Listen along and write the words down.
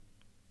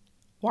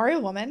Warrior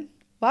Woman,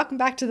 welcome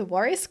back to the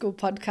Warrior School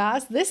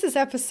podcast. This is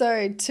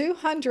episode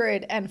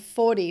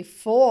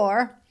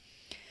 244.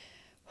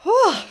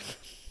 Whew.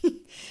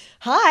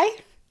 Hi,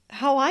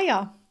 how are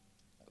ya?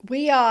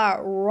 We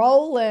are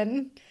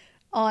rolling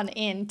on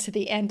into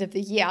the end of the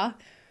year.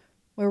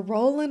 We're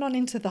rolling on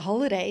into the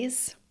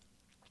holidays.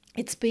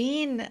 It's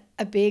been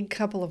a big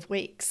couple of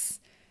weeks.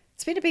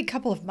 It's been a big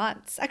couple of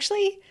months.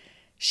 Actually,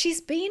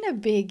 she's been a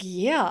big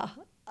year.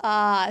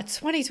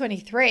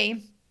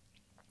 2023.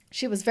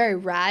 She was very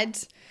rad.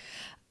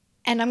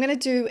 And I'm going to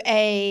do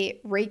a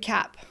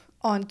recap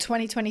on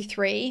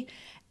 2023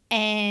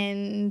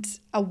 and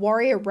a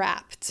Warrior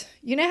Wrapped.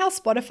 You know how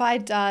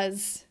Spotify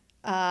does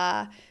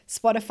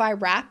Spotify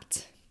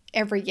Wrapped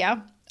every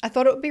year? I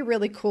thought it would be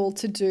really cool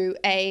to do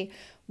a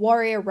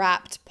Warrior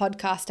Wrapped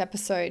podcast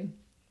episode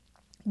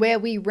where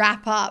we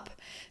wrap up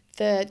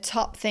the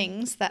top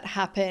things that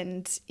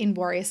happened in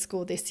Warrior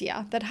School this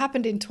year, that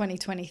happened in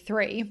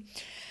 2023.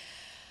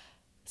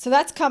 So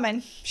that's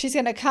coming. She's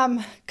going to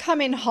come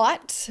in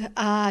hot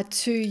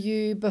to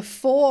you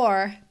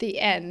before the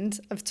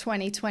end of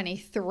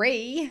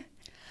 2023.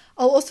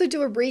 I'll also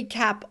do a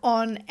recap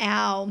on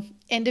our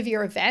end of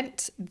year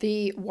event,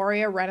 the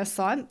Warrior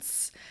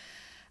Renaissance.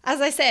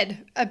 As I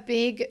said, a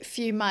big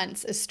few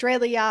months.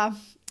 Australia,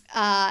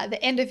 the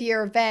end of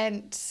year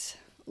event,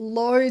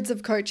 loads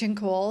of coaching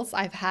calls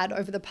I've had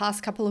over the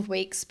past couple of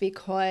weeks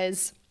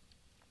because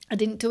I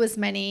didn't do as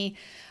many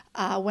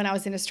when I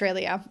was in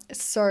Australia.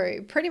 So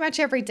pretty much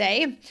every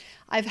day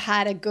I've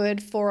had a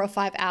good 4 or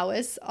 5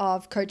 hours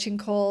of coaching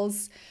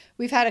calls.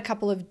 We've had a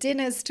couple of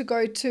dinners to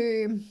go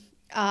to.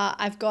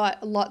 I've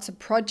got lots of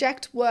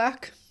project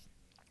work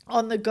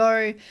on the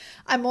go.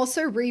 I'm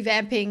also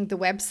revamping the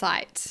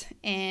website,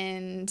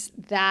 and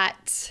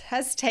that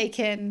has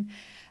taken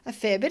a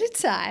fair bit of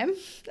time.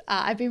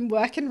 I've been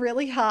working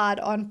really hard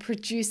on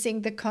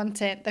producing the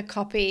content, the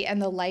copy,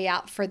 and the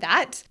layout for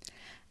that.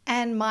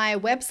 And my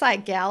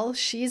website gal,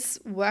 she's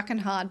working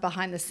hard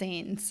behind the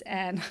scenes.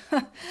 And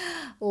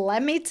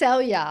let me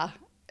tell ya,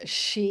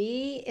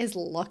 she is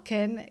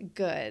looking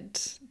good.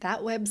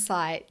 That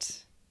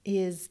website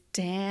is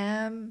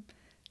damn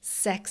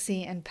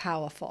sexy and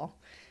powerful.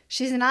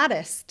 She's an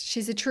artist.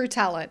 She's a true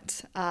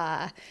talent,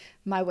 my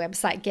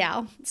website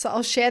gal. So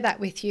I'll share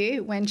that with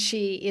you when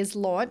she is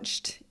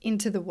launched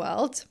into the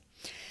world.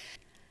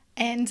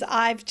 And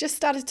I've just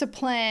started to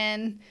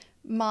plan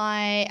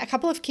a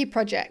couple of key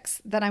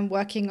projects that I'm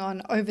working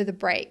on over the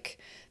break.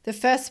 The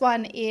first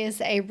one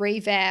is a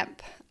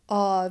revamp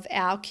of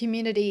our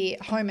community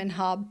home and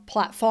hub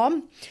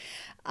platform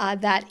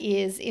that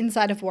is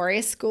inside of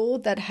Warrior School,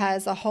 that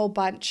has a whole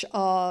bunch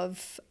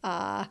of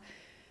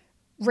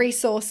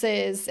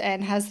resources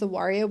and has the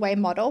Warrior Way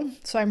model.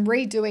 So I'm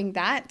redoing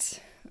that,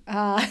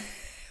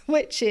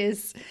 which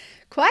is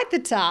quite the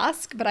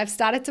task, but I've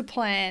started to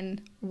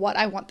plan what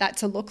I want that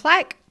to look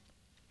like.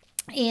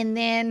 And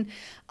then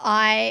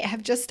I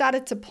have just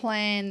started to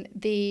plan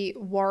the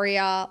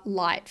Warrior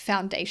Light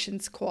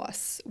Foundations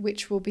course,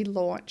 which will be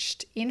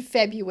launched in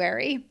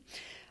February.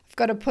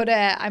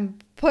 I'm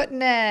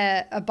putting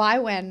a buy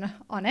when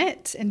on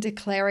it and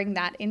declaring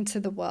that into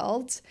the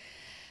world,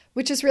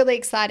 which is really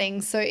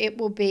exciting. So it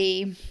will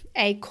be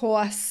a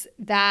course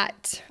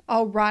that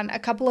I'll run a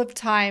couple of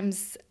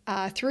times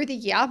through the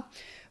year,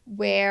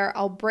 where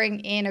I'll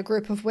bring in a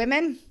group of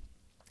women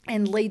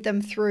and lead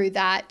them through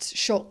that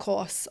short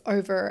course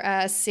over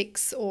a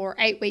 6 or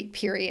 8 week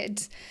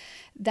period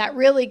that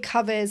really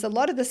covers a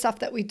lot of the stuff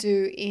that we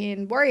do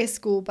in Warrior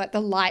School, but the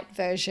light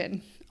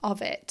version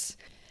of it.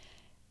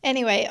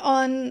 Anyway,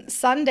 on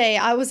Sunday,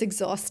 I was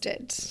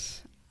exhausted.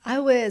 I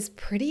was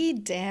pretty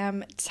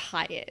damn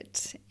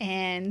tired,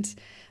 and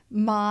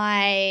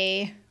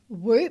my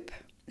Whoop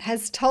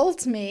has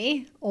told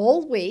me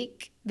all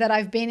week that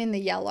I've been in the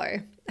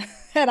yellow.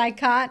 And I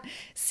can't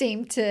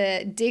seem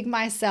to dig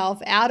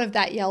myself out of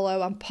that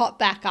yellow and pop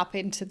back up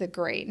into the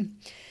green.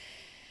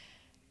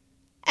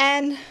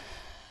 And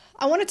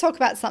I want to talk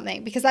about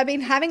something, because I've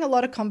been having a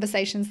lot of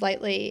conversations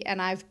lately,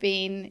 and I've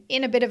been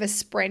in a bit of a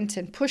sprint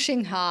and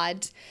pushing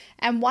hard.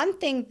 And one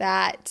thing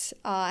that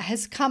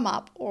has come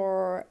up,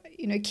 or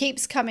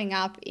keeps coming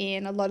up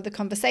in a lot of the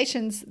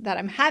conversations that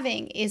I'm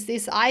having, is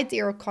this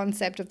idea or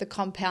concept of the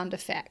compound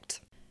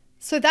effect.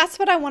 So that's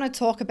what I want to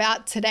talk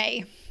about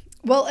today.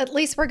 Well, at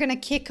least we're going to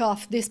kick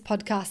off this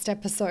podcast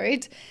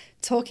episode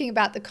talking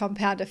about the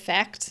compound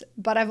effect.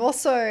 But I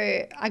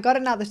got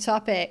another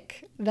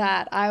topic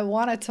that I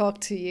want to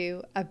talk to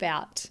you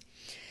about.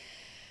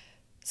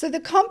 So the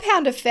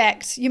compound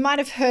effect, you might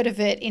have heard of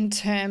it in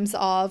terms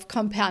of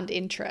compound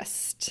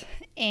interest.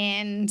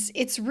 And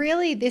it's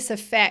really this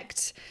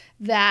effect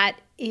that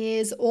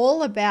is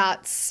all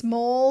about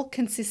small,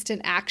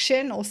 consistent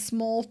action or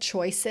small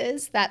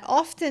choices that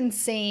often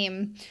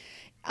seem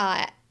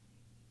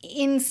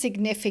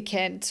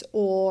insignificant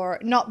or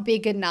not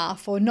big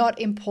enough or not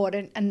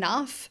important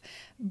enough.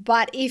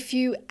 But if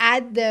you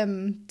add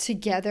them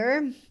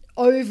together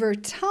over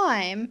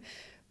time,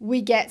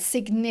 we get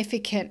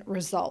significant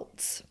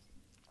results.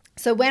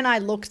 So when I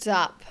looked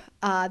up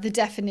the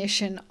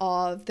definition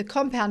of the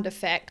compound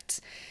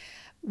effect,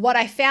 what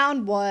I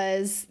found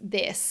was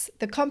this: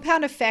 the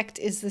compound effect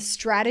is the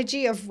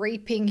strategy of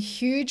reaping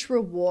huge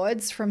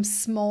rewards from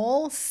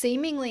small,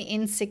 seemingly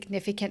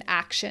insignificant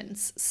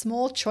actions.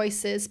 Small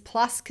choices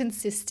plus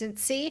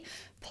consistency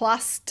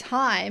plus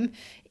time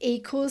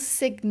equals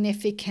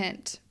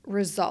significant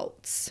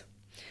results.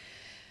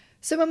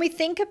 So when we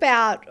think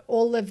about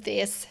all of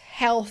this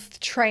health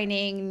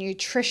training,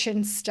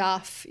 nutrition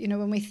stuff,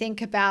 when we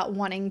think about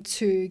wanting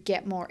to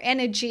get more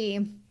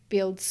energy,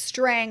 build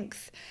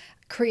strength,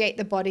 create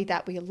the body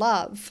that we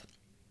love,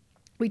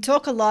 we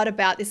talk a lot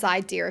about this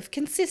idea of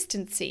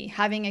consistency,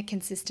 having a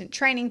consistent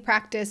training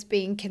practice,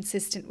 being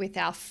consistent with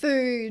our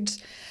food,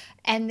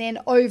 and then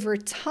over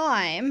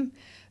time,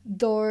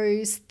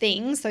 those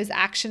things, those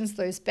actions,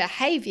 those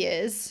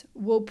behaviors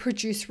will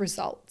produce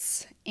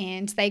results,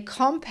 and they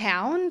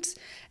compound,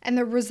 and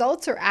the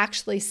results are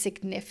actually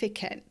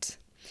significant.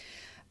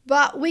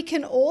 But we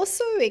can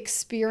also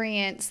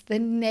experience the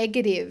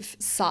negative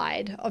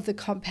side of the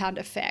compound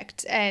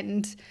effect,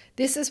 and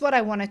this is what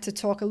I wanted to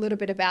talk a little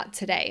bit about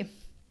today.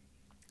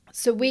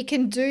 So we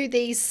can do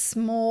these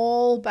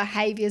small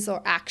behaviors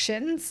or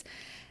actions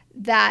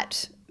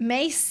that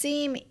may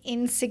seem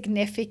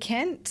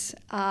insignificant,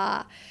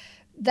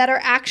 that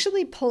are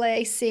actually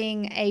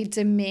placing a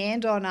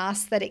demand on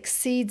us that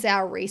exceeds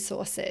our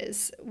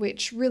resources,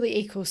 which really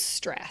equals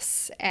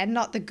stress, and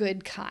not the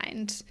good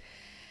kind.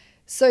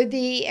 So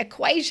the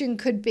equation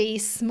could be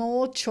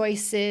small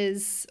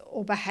choices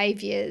or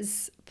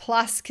behaviors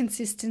plus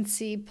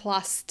consistency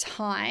plus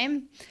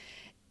time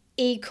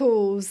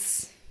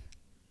equals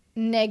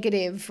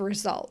negative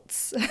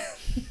results.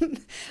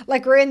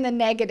 Like we're in the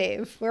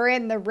negative, we're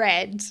in the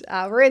red,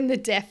 we're in the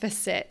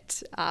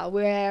deficit,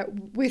 we're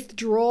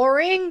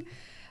withdrawing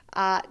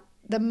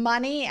the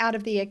money out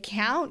of the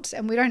account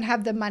and we don't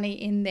have the money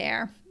in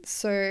there.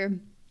 So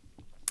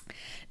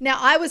now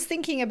I was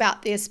thinking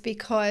about this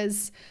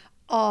because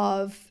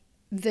of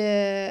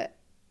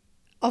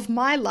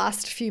my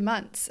last few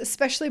months,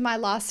 especially my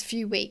last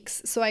few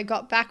weeks. So I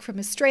got back from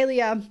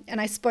Australia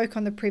and I spoke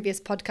on the previous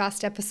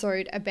podcast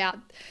episode about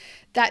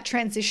that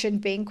transition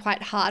being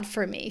quite hard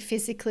for me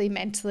physically,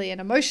 mentally, and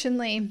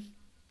emotionally.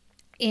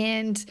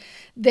 And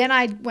then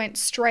I went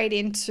straight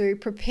into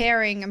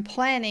preparing and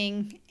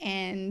planning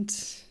and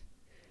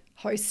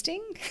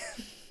hosting.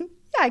 Yeah,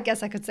 I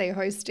guess I could say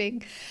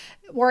hosting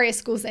Warrior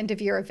School's end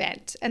of year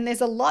event. And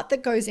there's a lot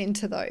that goes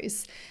into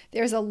those.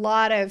 There's a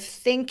lot of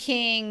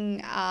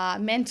thinking,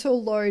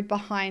 mental load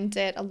behind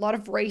it, a lot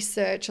of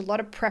research, a lot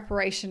of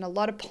preparation, a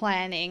lot of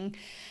planning.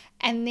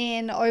 And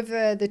then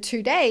over the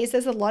 2 days,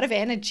 there's a lot of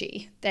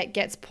energy that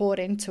gets poured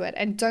into it.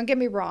 And don't get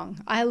me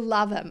wrong, I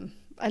love them.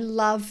 I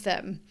love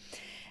them.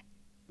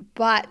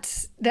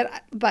 But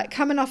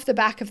coming off the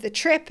back of the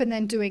trip and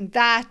then doing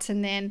that,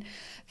 and then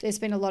there's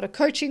been a lot of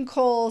coaching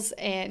calls,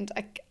 and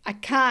I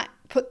can't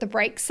put the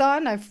brakes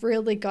on. I've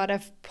really got to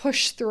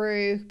push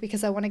through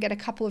because I want to get a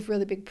couple of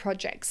really big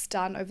projects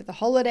done over the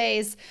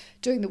holidays,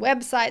 doing the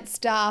website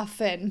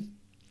stuff, and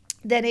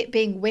then it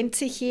being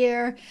winter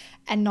here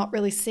and not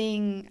really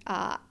seeing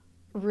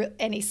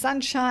any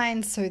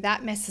sunshine. So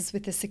that messes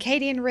with the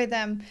circadian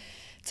rhythm.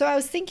 So I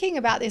was thinking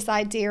about this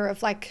idea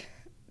of like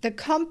the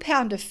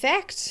compound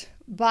effect,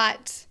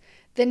 but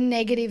the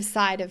negative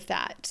side of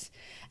that.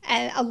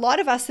 And a lot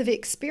of us have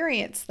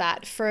experienced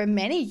that for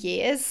many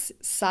years,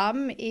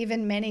 some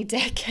even many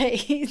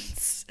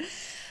decades.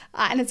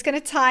 And it's going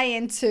to tie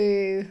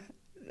into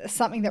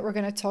something that we're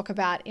going to talk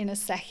about in a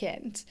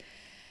second.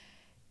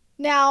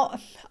 Now,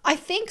 I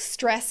think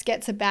stress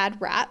gets a bad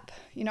rap.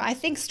 I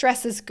think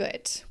stress is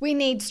good. We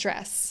need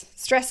stress.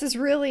 Stress is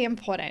really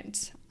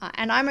important.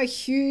 And I'm a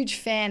huge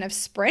fan of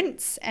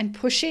sprints and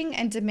pushing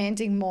and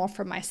demanding more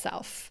from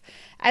myself.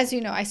 As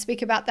you know, I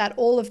speak about that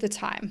all of the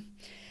time.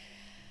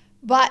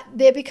 But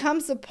there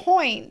becomes a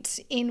point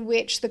in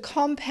which the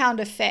compound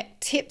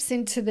effect tips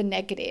into the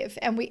negative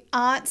and we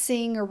aren't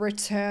seeing a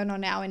return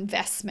on our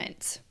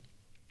investment.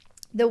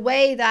 The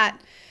way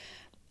that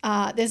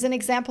there's an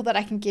example that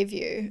I can give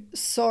you.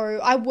 So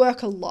I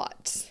work a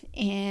lot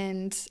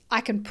and I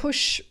can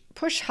push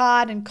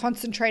hard and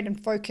concentrate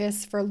and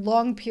focus for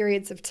long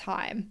periods of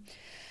time.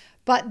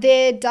 But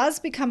there does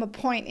become a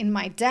point in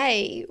my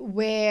day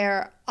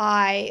where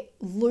I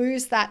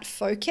lose that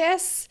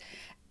focus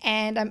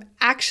and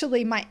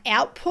my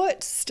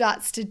output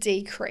starts to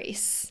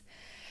decrease.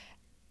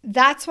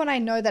 That's when I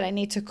know that I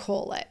need to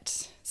call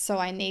it. So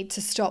I need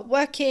to stop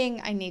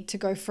working. I need to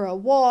go for a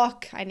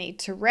walk. I need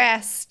to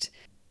rest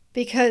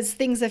because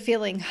things are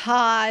feeling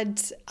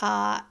hard.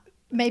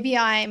 Maybe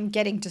I'm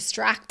getting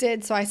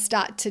distracted. So I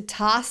start to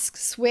task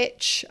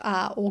switch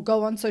or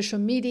go on social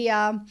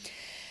media.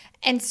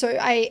 And so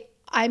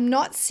I'm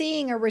not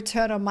seeing a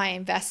return on my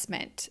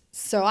investment.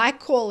 So I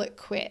call it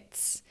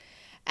quits.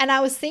 And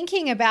I was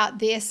thinking about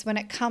this when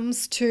it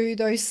comes to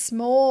those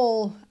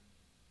small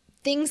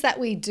things that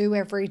we do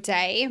every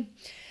day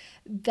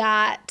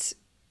that,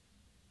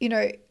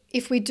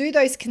 if we do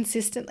those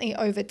consistently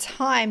over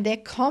time, they're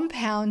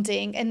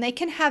compounding and they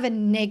can have a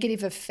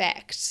negative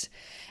effect.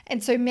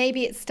 And so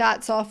maybe it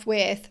starts off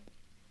with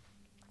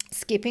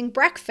skipping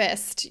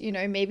breakfast,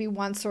 maybe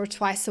once or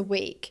twice a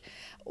week,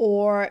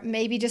 or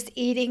maybe just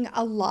eating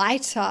a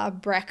lighter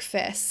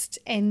breakfast,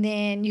 and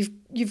then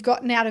you've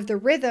gotten out of the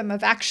rhythm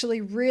of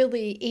actually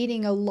really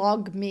eating a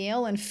log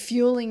meal and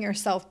fueling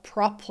yourself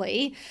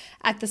properly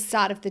at the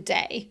start of the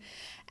day.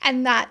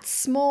 And that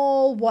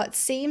small, what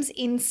seems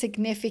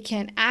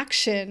insignificant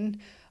action,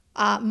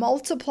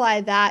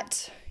 multiply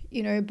that,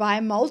 by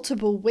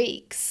multiple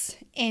weeks.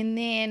 And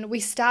then we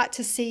start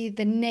to see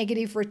the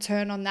negative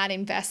return on that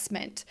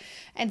investment.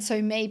 And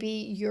so maybe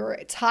you're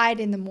tired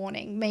in the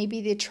morning.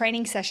 Maybe the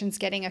training session's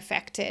getting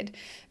affected.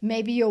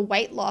 Maybe your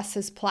weight loss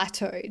has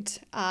plateaued.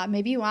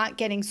 Maybe you aren't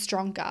getting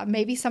stronger.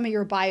 Maybe some of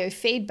your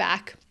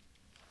biofeedback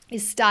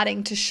is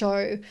starting to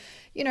show,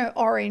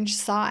 orange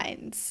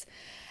signs.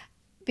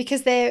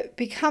 Because there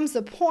becomes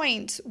a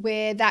point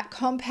where that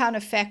compound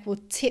effect will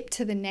tip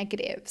to the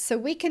negative. So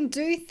we can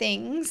do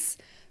things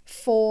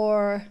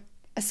for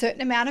a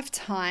certain amount of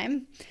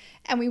time,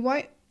 and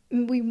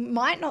we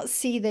might not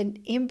see the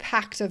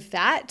impact of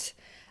that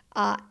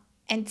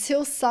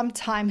until some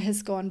time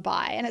has gone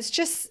by. And it's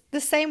just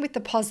the same with the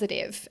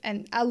positive.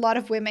 And a lot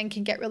of women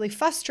can get really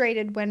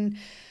frustrated when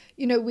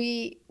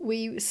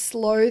we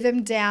slow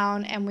them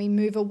down and we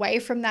move away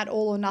from that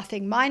all or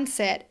nothing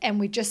mindset, and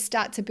we just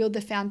start to build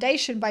the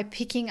foundation by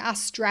picking a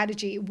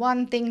strategy,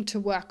 one thing to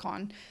work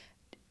on.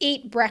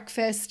 Eat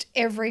breakfast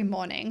every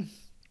morning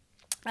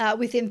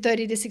within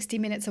 30 to 60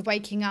 minutes of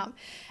waking up.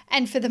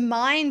 And for the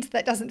mind,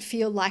 that doesn't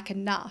feel like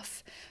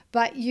enough.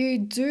 But you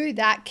do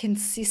that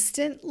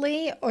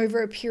consistently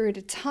over a period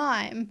of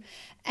time,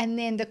 and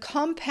then the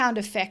compound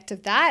effect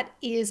of that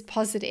is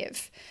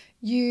positive.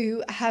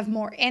 You have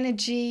more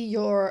energy,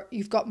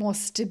 you've got more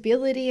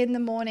stability in the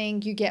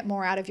morning, you get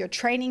more out of your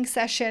training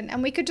session,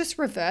 and we could just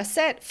reverse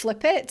it,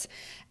 flip it,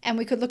 and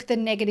we could look at the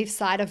negative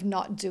side of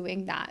not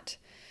doing that.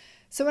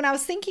 So when I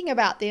was thinking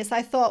about this,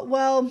 I thought,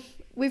 well,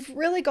 we've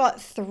really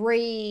got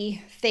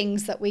 3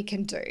 things that we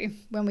can do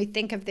when we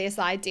think of this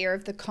idea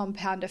of the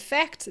compound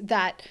effect,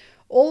 that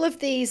all of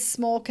these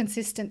small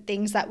consistent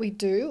things that we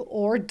do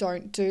or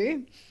don't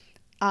do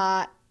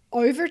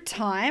over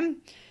time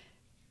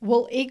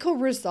will equal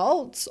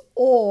results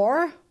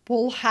or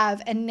will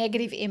have a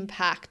negative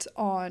impact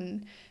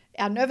on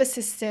our nervous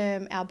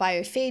system, our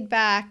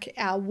biofeedback,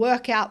 our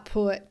work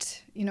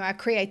output, our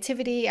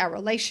creativity, our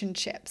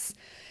relationships.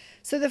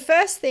 So the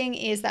first thing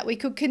is that we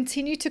could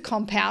continue to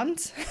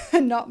compound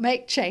and not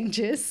make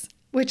changes,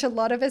 which a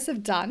lot of us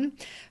have done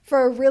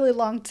for a really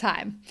long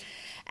time.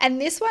 And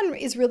this one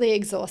is really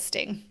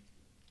exhausting.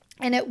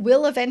 And it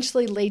will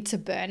eventually lead to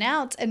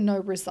burnout and no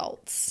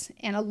results.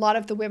 And a lot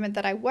of the women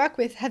that I work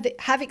with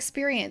have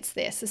experienced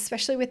this,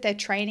 especially with their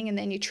training and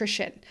their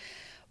nutrition.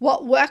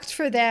 What worked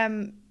for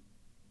them,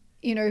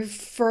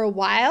 for a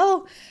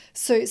while.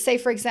 So say,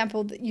 for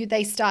example,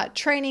 they start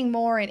training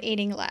more and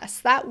eating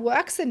less. That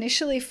works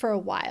initially for a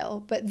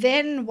while. But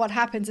then what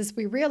happens is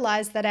we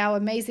realize that our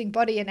amazing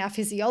body and our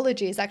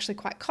physiology is actually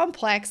quite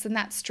complex, and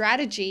that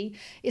strategy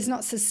is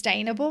not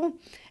sustainable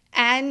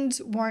and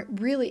won't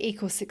really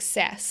equal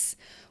success.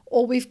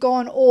 Or we've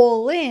gone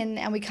all in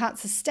and we can't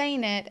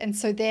sustain it, and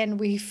so then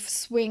we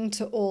swing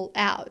to all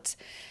out.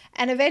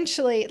 And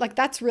eventually,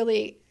 that's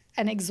really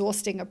an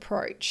exhausting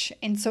approach.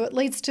 And so it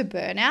leads to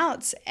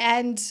burnout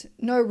and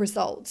no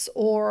results,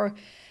 or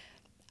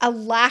a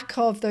lack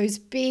of those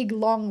big,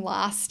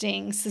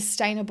 long-lasting,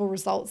 sustainable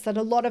results that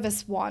a lot of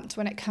us want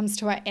when it comes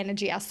to our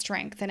energy, our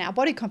strength, and our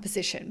body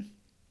composition.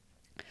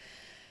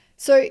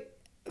 So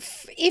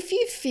if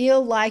you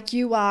feel like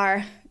you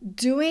are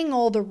doing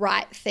all the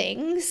right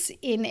things,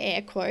 in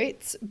air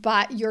quotes,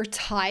 but you're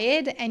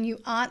tired and you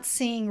aren't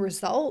seeing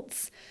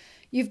results,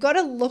 you've got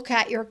to look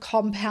at your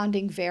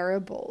compounding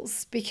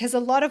variables, because a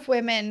lot of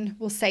women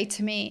will say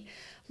to me,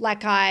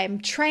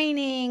 I'm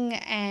training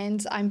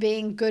and I'm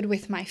being good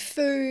with my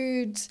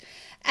food.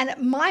 And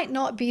it might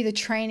not be the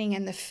training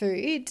and the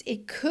food.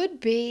 It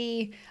could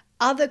be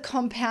other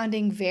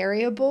compounding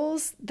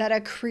variables that are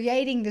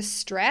creating the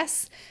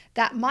stress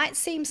that might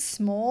seem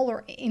small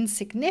or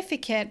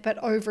insignificant, but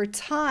over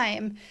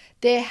time,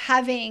 they're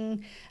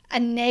having a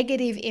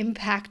negative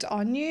impact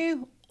on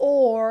you,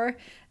 or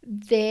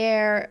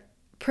they're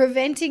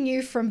preventing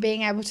you from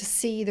being able to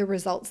see the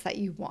results that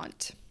you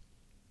want.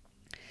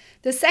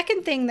 The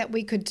second thing that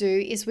we could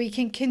do is we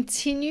can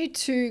continue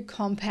to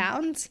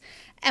compound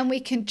and we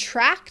can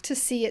track to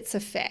see its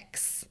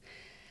effects.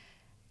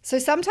 So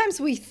sometimes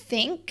we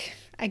think,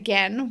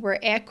 again, we're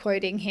air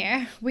quoting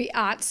here, we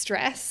aren't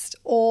stressed,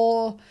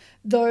 or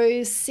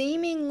those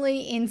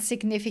seemingly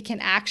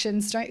insignificant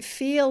actions don't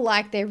feel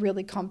like they're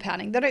really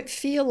compounding. They don't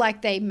feel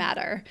like they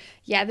matter.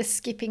 Yeah, the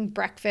skipping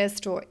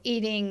breakfast or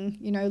eating,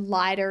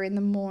 lighter in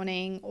the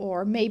morning,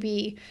 or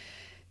maybe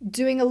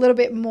doing a little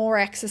bit more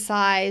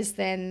exercise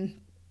than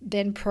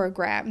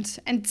programmed,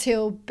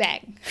 until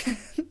bang.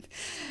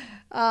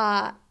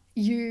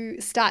 You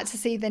start to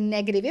see the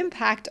negative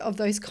impact of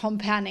those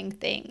compounding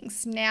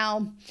things.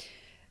 Now,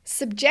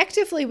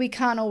 Subjectively, we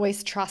can't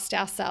always trust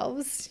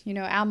ourselves.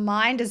 Our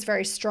mind is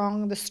very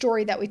strong, the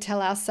story that we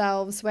tell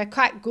ourselves. We're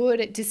quite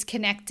good at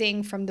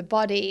disconnecting from the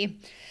body.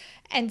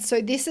 And so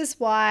this is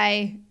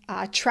why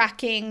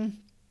tracking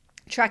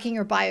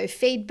your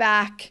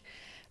biofeedback,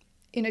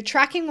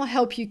 tracking will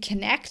help you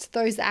connect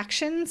those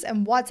actions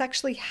and what's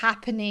actually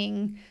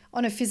happening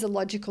on a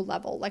physiological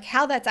level, like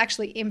how that's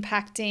actually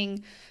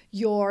impacting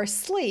your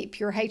sleep,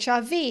 your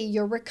HRV,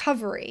 your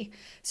recovery.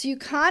 So you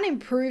can't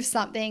improve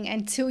something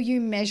until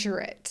you measure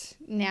it.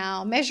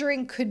 Now,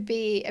 measuring could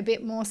be a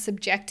bit more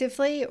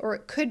subjectively, or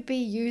it could be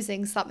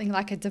using something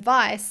like a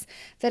device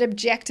that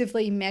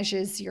objectively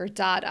measures your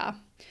data.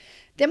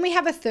 Then we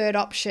have a third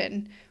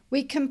option.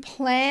 We can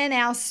plan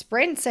our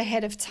sprints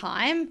ahead of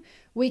time.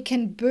 We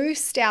can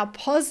boost our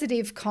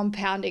positive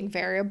compounding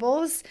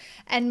variables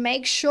and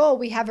make sure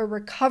we have a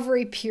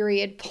recovery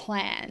period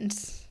planned.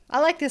 I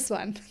like this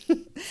one.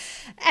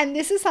 And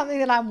this is something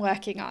that I'm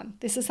working on.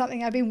 This is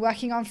something I've been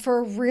working on for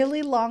a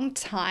really long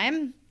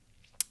time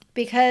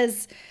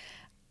because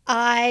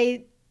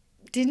I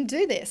didn't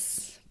do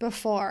this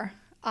before.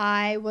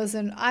 I'm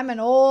an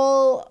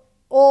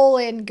all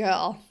in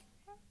girl.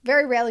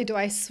 Very rarely do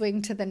I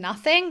swing to the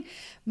nothing,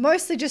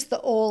 mostly just the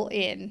all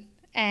in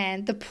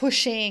and the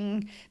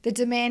pushing, the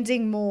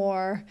demanding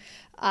more,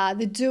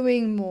 the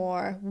doing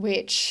more,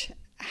 which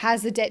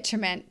has a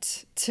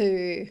detriment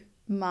to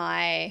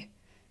my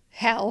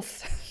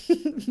health,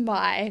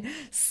 my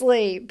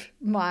sleep,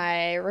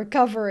 my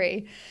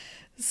recovery.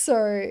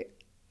 So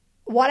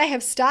what I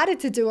have started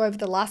to do over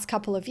the last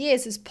couple of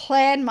years is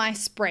plan my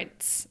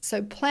sprints.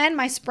 So plan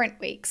my sprint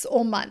weeks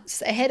or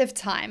months ahead of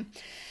time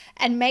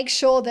and make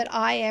sure that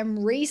I am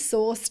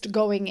resourced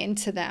going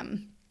into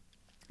them.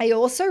 I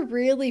also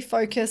really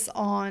focus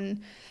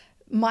on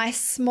my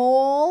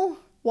small,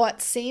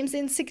 what seems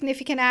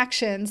insignificant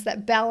actions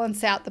that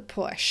balance out the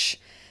push.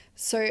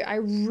 So I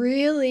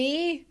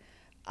really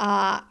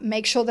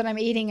make sure that I'm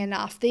eating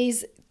enough.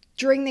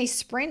 During these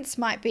sprints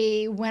might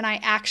be when I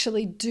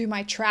actually do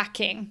my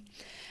tracking,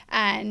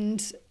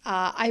 and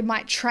I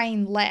might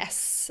train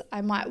less.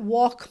 I might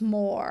walk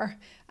more.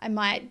 I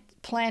might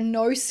plan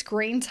no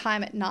screen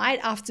time at night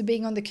after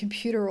being on the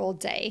computer all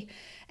day.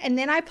 And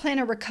then I plan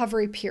a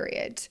recovery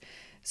period.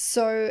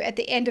 So at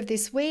the end of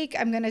this week,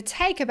 I'm going to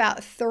take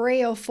about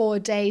 3 or 4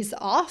 days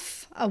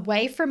off,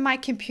 away from my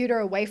computer,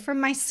 away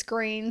from my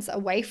screens,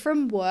 away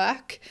from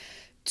work,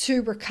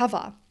 to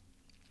recover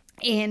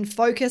and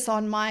focus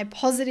on my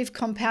positive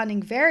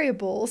compounding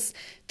variables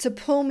to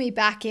pull me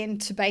back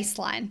into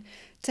baseline,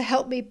 to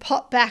help me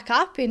pop back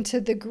up into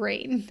the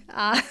green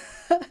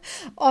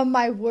on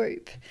my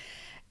Whoop.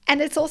 And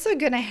it's also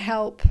going to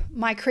help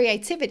my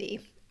creativity.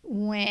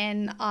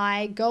 When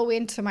I go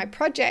into my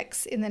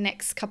projects in the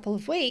next couple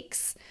of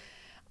weeks,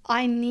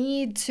 I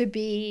need to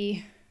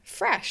be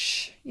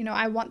fresh.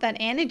 I want that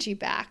energy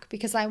back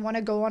because I want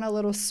to go on a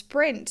little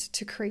sprint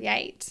to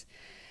create.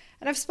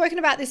 And I've spoken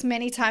about this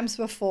many times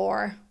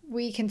before.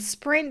 We can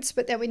sprint,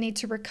 but then we need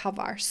to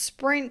recover.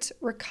 Sprint,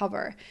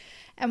 recover.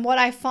 And what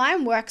I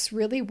find works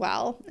really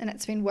well, and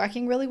it's been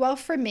working really well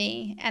for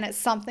me, and it's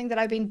something that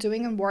I've been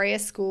doing in Warrior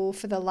School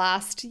for the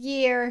last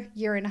year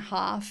and a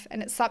half,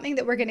 and it's something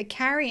that we're going to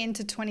carry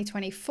into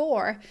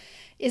 2024,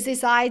 is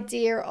this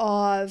idea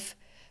of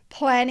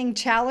planning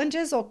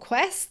challenges or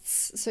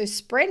quests, so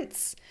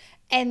sprints,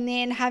 and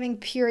then having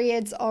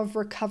periods of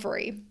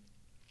recovery,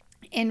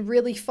 and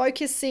really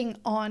focusing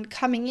on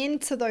coming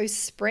into those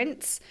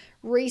sprints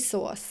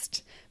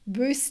resourced,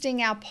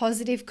 boosting our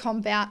positive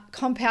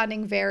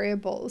compounding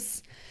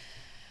variables,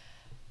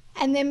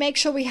 and then make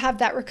sure we have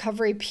that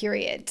recovery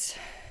period.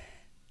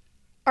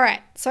 All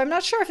right, so I'm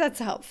not sure if that's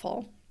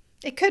helpful.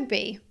 It could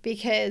be,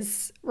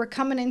 because we're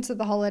coming into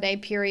the holiday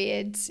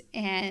period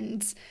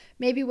and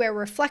maybe we're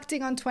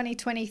reflecting on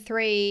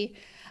 2023.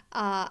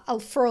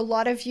 For a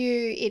lot of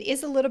you, it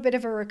is a little bit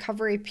of a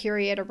recovery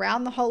period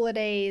around the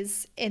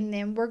holidays, and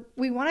then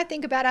we want to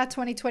think about our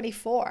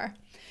 2024.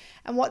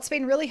 And what's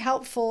been really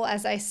helpful,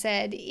 as I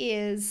said,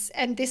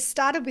 and this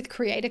started with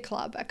Creator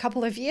Club a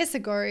couple of years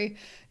ago.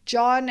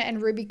 John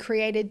and Ruby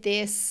created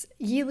this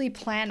yearly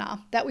planner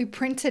that we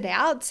printed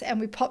out and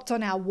we popped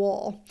on our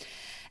wall.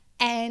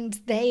 And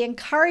they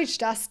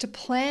encouraged us to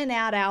plan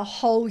out our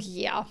whole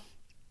year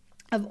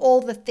of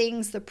all the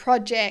things, the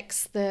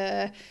projects,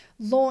 the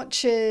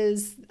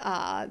launches,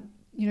 the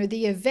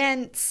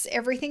events,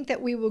 everything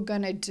that we were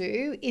going to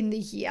do in the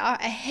year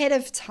ahead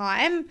of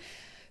time,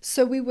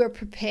 so we were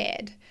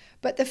prepared.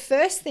 But the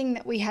first thing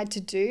that we had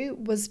to do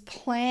was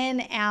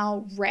plan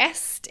our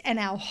rest and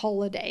our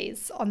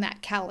holidays on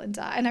that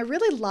calendar. And I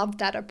really loved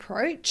that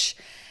approach.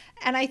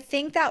 And I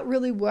think that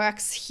really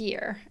works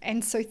here.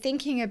 And so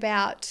thinking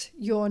about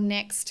your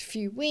next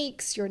few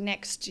weeks, your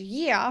next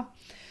year,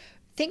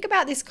 think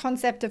about this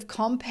concept of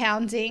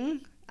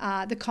compounding,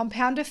 the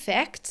compound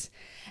effect,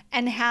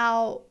 and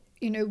how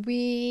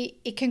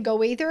it can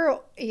go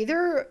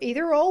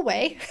either all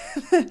way.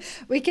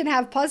 We can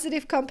have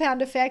positive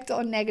compound effect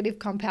or negative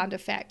compound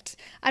effect.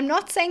 I'm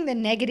not saying the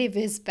negative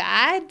is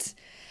bad.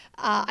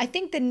 I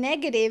think the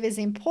negative is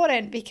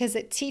important because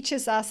it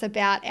teaches us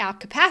about our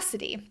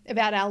capacity,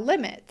 about our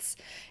limits.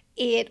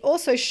 It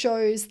also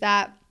shows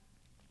that,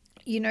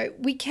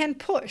 we can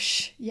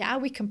push. Yeah,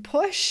 we can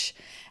push.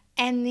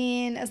 And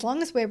then as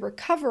long as we're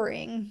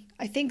recovering,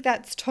 I think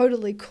that's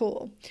totally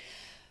cool.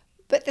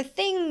 But the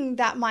thing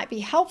that might be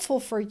helpful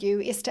for you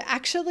is to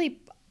actually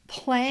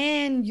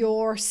plan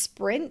your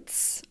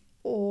sprints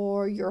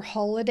or your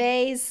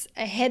holidays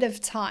ahead of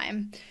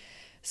time.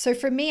 So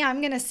for me, I'm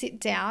going to sit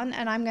down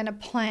and I'm going to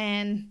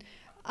plan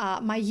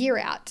my year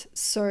out.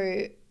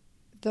 So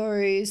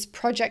those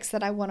projects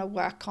that I want to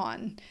work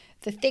on,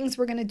 the things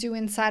we're going to do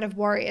inside of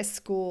Warrior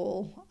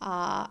School,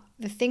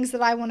 the things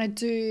that I want to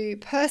do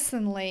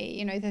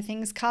personally, the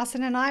things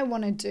Carson and I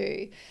want to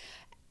do.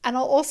 And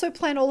I'll also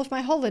plan all of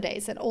my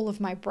holidays and all of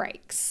my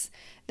breaks.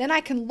 Then I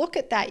can look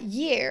at that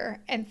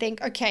year and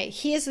think, okay,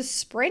 here's a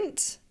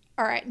sprint.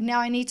 All right, now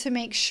I need to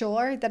make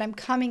sure that I'm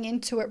coming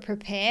into it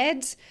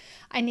prepared.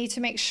 I need to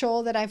make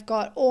sure that I've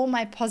got all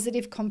my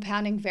positive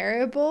compounding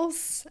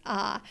variables.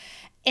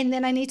 And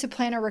then I need to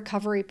plan a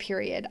recovery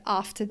period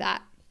after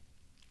that.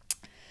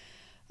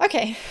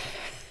 Okay.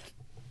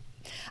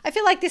 I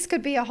feel like this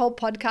could be a whole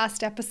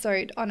podcast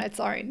episode on its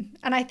own.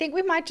 And I think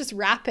we might just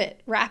wrap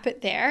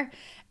it there.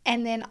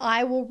 And then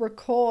I will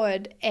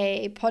record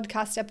a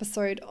podcast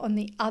episode on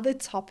the other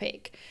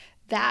topic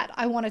that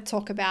I want to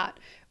talk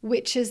about,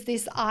 which is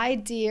this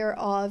idea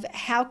of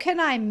how can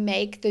I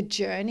make the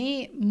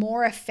journey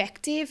more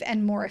effective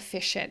and more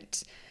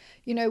efficient?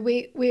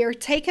 We're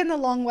taking the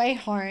long way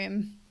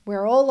home.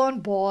 We're all on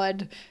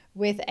board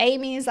with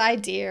Amy's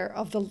idea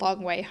of the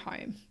long way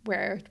home.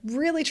 We're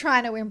really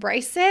trying to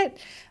embrace it,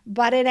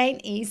 but it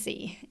ain't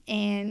easy.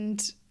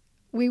 And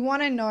we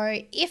want to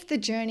know if the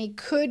journey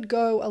could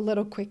go a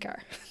little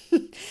quicker.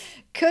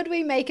 Could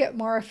we make it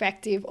more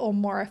effective or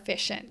more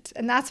efficient?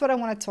 And that's what I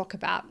want to talk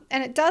about.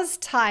 And it does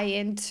tie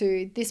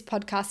into this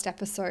podcast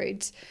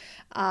episode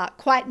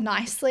quite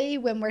nicely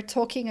when we're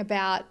talking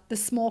about the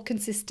small,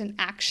 consistent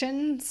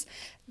actions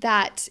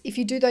that if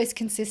you do those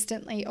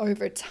consistently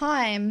over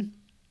time,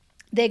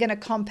 they're going to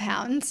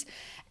compound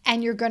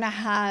and you're going to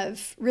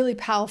have really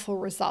powerful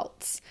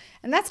results.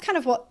 And that's kind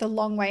of what the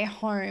long way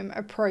home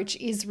approach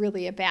is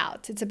really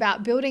about. It's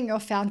about building your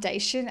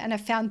foundation, and a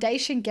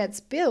foundation gets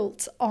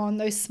built on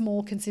those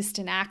small,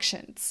 consistent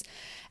actions.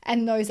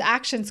 And those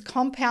actions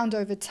compound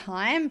over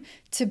time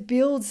to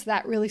build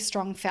that really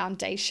strong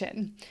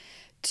foundation,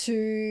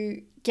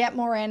 to get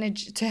more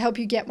energy, to help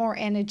you get more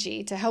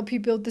energy, to help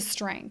you build the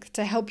strength,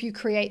 to help you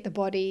create the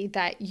body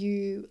that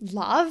you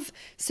love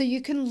so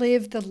you can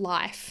live the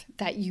life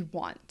that you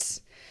want.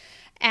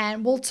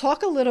 And we'll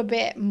talk a little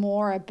bit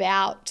more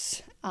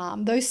about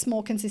those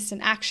small,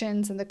 consistent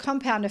actions and the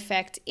compound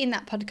effect in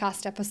that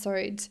podcast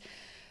episode,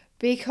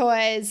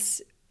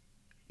 because,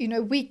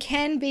 we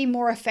can be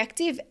more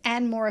effective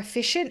and more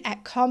efficient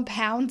at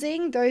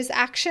compounding those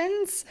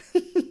actions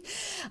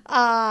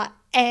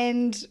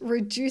and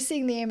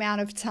reducing the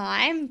amount of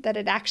time that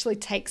it actually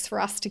takes for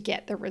us to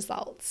get the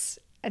results.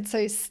 And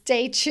so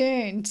stay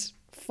tuned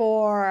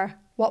for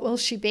what will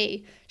she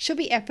be? She'll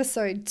be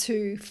episode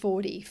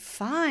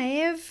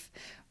 245,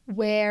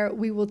 where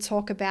we will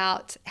talk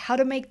about how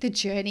to make the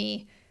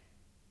journey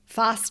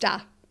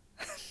faster,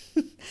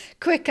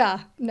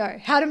 quicker. No,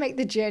 how to make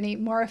the journey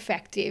more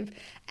effective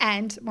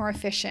and more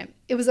efficient.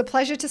 It was a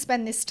pleasure to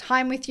spend this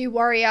time with you,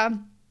 warrior.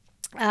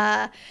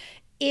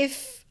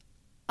 If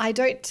I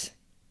don't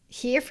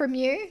hear from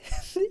you,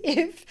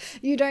 if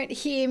you don't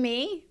hear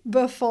me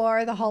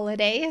before the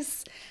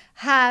holidays,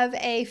 have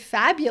a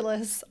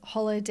fabulous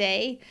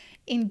holiday.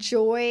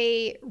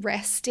 Enjoy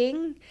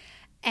resting.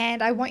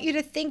 And I want you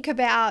to think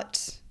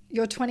about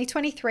your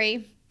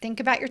 2023, think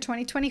about your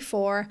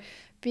 2024,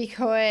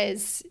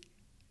 because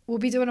we'll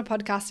be doing a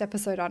podcast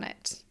episode on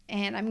it.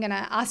 And I'm going to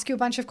ask you a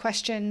bunch of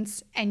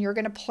questions, and you're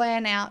going to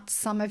plan out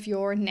some of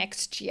your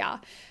next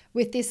year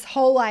with this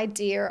whole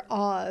idea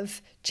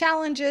of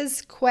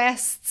challenges,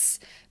 quests,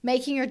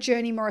 making your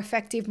journey more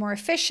effective, more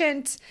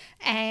efficient,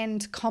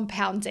 and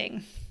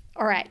compounding.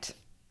 All right,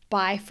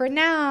 bye for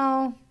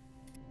now.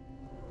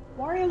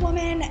 Warrior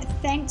Woman,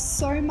 thanks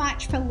so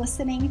much for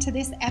listening to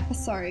this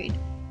episode.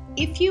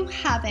 If you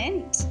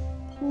haven't,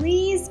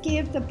 please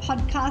give the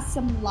podcast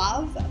some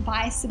love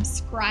by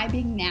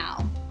subscribing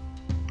now.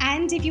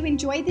 And if you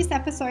enjoyed this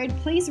episode,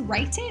 please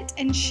rate it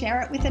and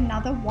share it with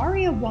another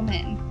warrior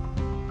woman.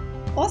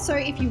 Also,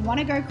 if you want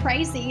to go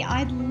crazy,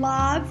 I'd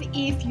love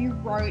if you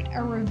wrote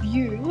a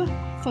review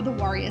for the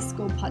Warrior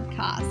School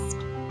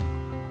podcast.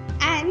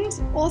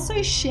 And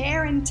also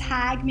share and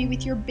tag me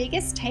with your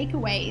biggest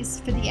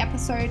takeaways for the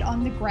episode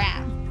on the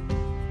gram.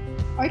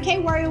 Okay,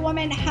 Warrior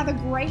Woman, have a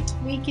great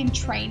week in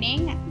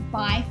training.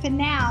 Bye for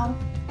now.